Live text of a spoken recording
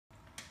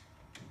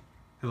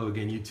Hello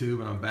again, YouTube,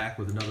 and I'm back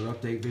with another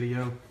update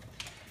video.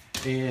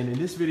 And in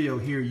this video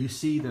here, you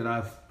see that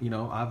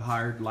I've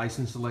hired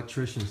licensed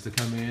electricians to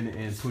come in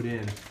and put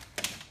in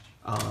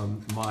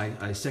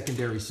my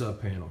secondary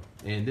sub panel.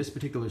 And this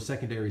particular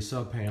secondary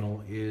sub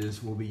panel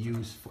will be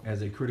used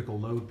as a critical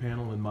load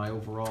panel in my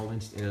overall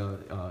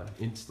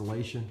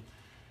installation.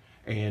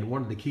 And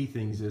one of the key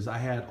things is I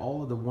had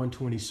all of the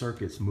 120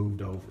 circuits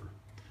moved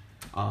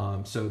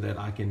over so that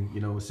I can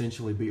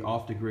essentially be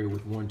off the grid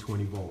with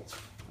 120 volts.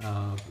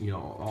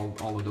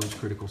 All of those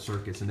critical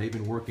circuits, and they've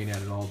been working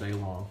at it all day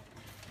long.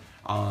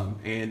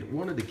 And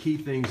one of the key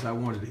things I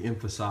wanted to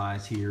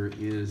emphasize here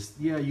is,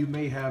 yeah, you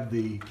may have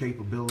the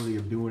capability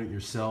of doing it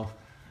yourself,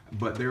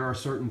 but there are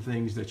certain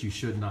things that you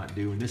should not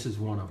do, and this is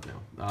one of them,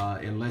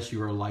 unless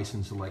you're a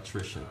licensed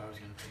electrician.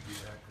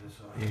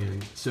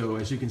 And so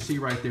as you can see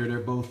right there,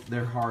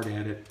 they're hard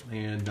at it.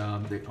 And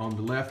on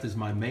the left is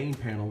my main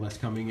panel that's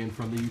coming in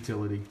from the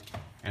utility,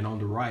 and on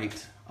the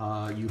right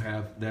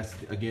that's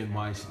again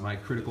my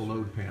critical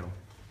load panel.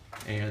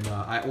 And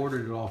I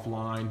ordered it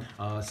offline.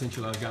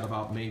 Essentially I've got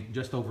about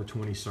just over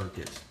 20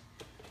 circuits.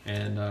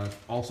 And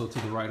also to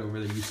the right over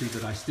there, you see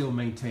that I still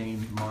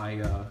maintain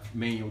my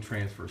manual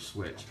transfer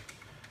switch.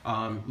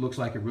 Looks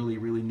like a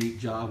really neat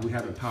job. We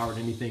haven't powered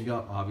anything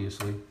up,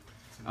 obviously,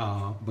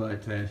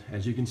 but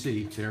as you can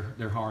see,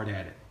 they're hard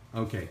at it.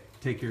 Okay,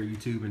 take care,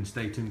 YouTube, and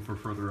stay tuned for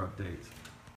further updates.